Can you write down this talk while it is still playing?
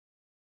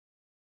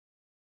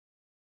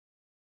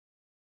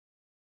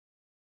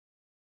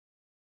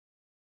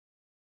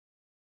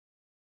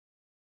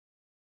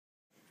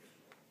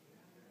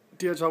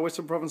DHL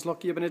Western Province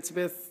Lockie, Eben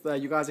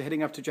Etzebeth. You guys are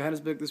heading up to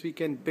Johannesburg this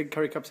weekend. Big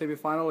Currie Cup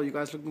semi-final. Are you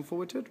guys looking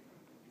forward to it?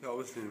 Yeah,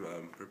 obviously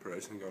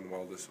preparation gone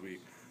well this week.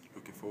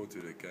 Looking forward to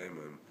the game.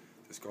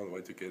 Just can't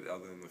wait to get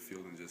out there in the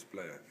field and just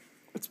play.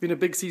 It's been a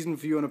big season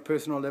for you on a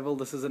personal level.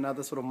 This is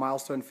another sort of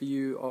milestone for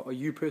you. Are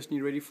you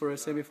personally ready for a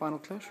semi-final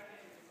clash?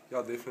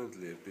 Yeah,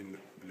 definitely. I've been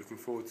looking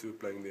forward to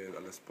playing there at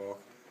Ellis Park,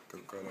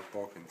 Coca-Cola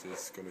Park, and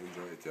just going to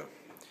enjoy it, yeah.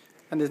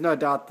 And there's no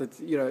doubt that,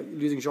 you know,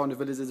 losing Jean de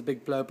Villiers is a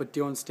big blow, but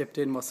Dion stepped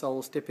in, Marcel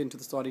will step into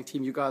the starting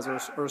team. You guys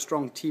are a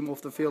strong team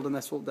off the field, and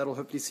that'll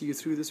hopefully see you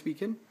through this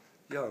weekend.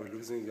 Yeah,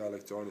 losing a guy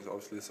like John is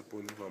obviously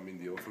disappointing. I mean,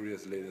 the Alpha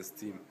has led his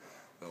team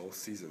the whole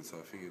season, so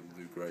I think it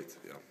will do great,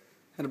 yeah.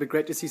 And it'll be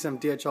great to see some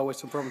DHL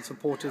Western Province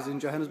supporters in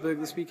Johannesburg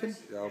this weekend.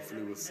 Yeah,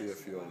 hopefully we'll see a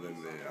few of them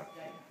there,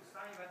 yeah.